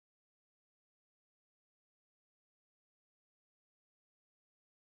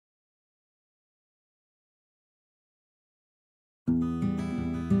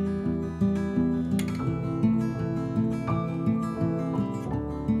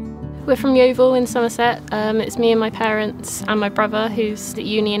We're from Yeovil in Somerset. It's me and my parents and my brother who's at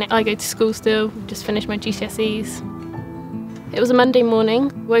uni, and I go to school still, just finished my GCSEs. It was a Monday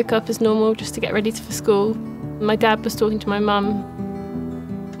morning, woke up as normal just to get ready for school. My dad was talking to my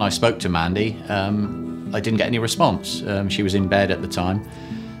mum. I spoke to Mandy. I didn't get any response. She was in bed at the time.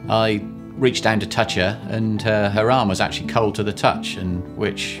 I reached down to touch her, and her arm was actually cold to the touch, and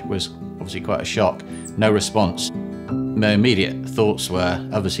which was obviously quite a shock. No response. My immediate thoughts were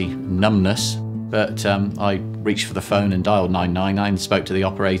obviously numbness, but I reached for the phone and dialed 999, spoke to the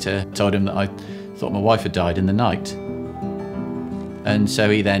operator, told him that I thought my wife had died in the night. And so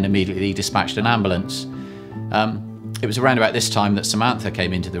he then immediately dispatched an ambulance. It was around about this time that Samantha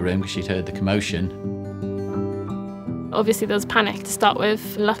came into the room because she'd heard the commotion. Obviously there was panic to start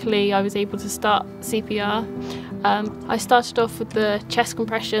with. Luckily I was able to start CPR. I started off with the chest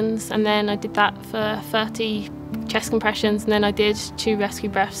compressions, and then I did that for 30 chest compressions, and then I did 2 rescue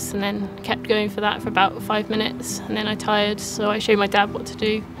breaths, and then kept going for that for about 5 minutes, and then I tired, so I showed my dad what to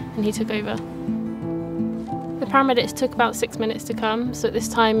do and he took over. The paramedics took about 6 minutes to come, so at this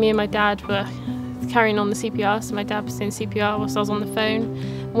time me and my dad were carrying on the CPR, so my dad was doing CPR whilst I was on the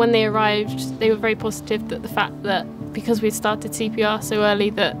phone. When they arrived, they were very positive that the fact that because we'd started CPR so early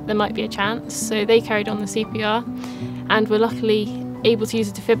that there might be a chance, so they carried on the CPR and were luckily able to use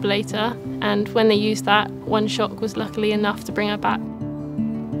a defibrillator, and when they used that, 1 shock was luckily enough to bring her back.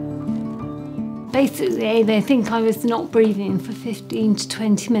 Basically, they think I was not breathing for 15 to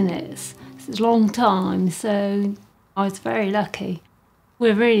 20 minutes. It's a long time, so I was very lucky.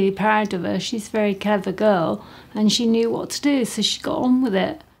 We're really proud of her. She's a very clever girl, and she knew what to do, so she got on with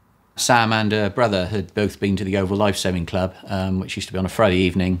it. Sam and her brother had both been to the Yeovil Lifesaving Club, which used to be on a Friday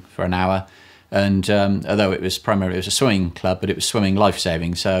evening for an hour. And although it was primarily a swimming club, but it was swimming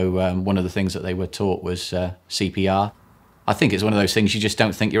lifesaving. So one of the things that they were taught was CPR. I think it's one of those things you just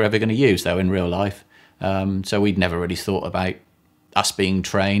don't think you're ever going to use, though, in real life. So we'd never really thought about us being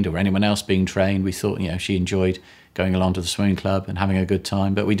trained or anyone else being trained. We thought, she enjoyed going along to the swimming club and having a good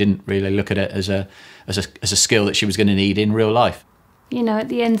time, but we didn't really look at it as a skill that she was going to need in real life. At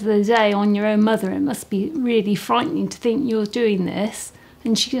the end of the day, on your own mother, it must be really frightening to think you're doing this,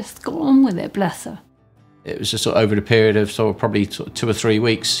 and she just got on with it, bless her. It was just over a period of probably 2 or 3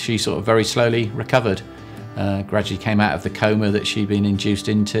 weeks, she very slowly recovered. Gradually came out of the coma that she'd been induced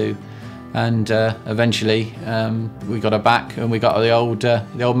into, and eventually we got her back, and we got the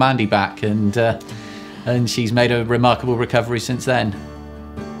old Mandy back, and she's made a remarkable recovery since then.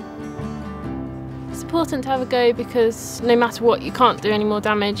 It's important to have a go because no matter what, you can't do any more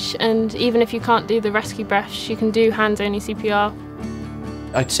damage, and even if you can't do the rescue breaths, you can do hands-only CPR.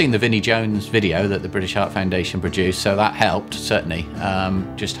 I'd seen the Vinnie Jones video that the British Heart Foundation produced, so that helped, certainly.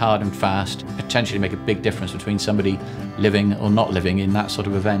 Just hard and fast, potentially make a big difference between somebody living or not living in that sort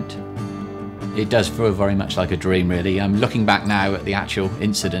of event. It does feel very much like a dream, really. Looking back now at the actual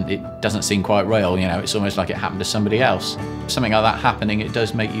incident, it doesn't seem quite real, it's almost like it happened to somebody else. Something like that happening, it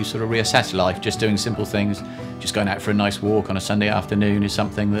does make you reassess life. Just doing simple things, just going out for a nice walk on a Sunday afternoon is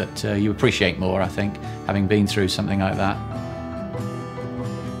something that you appreciate more, I think, having been through something like that.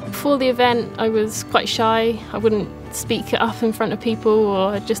 Before the event, I was quite shy. I wouldn't speak up in front of people,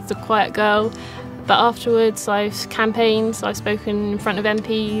 or just a quiet girl. But afterwards, I've campaigned, I've spoken in front of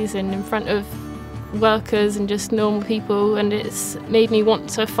MPs and in front of workers and just normal people, and it's made me want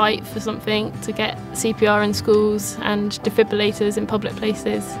to fight for something, to get CPR in schools and defibrillators in public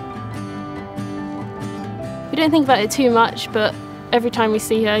places. We don't think about it too much, but every time we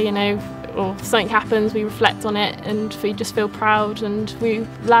see her, or something happens, we reflect on it and we just feel proud. And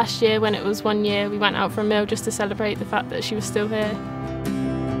last year, when it was 1 year, we went out for a meal just to celebrate the fact that she was still here.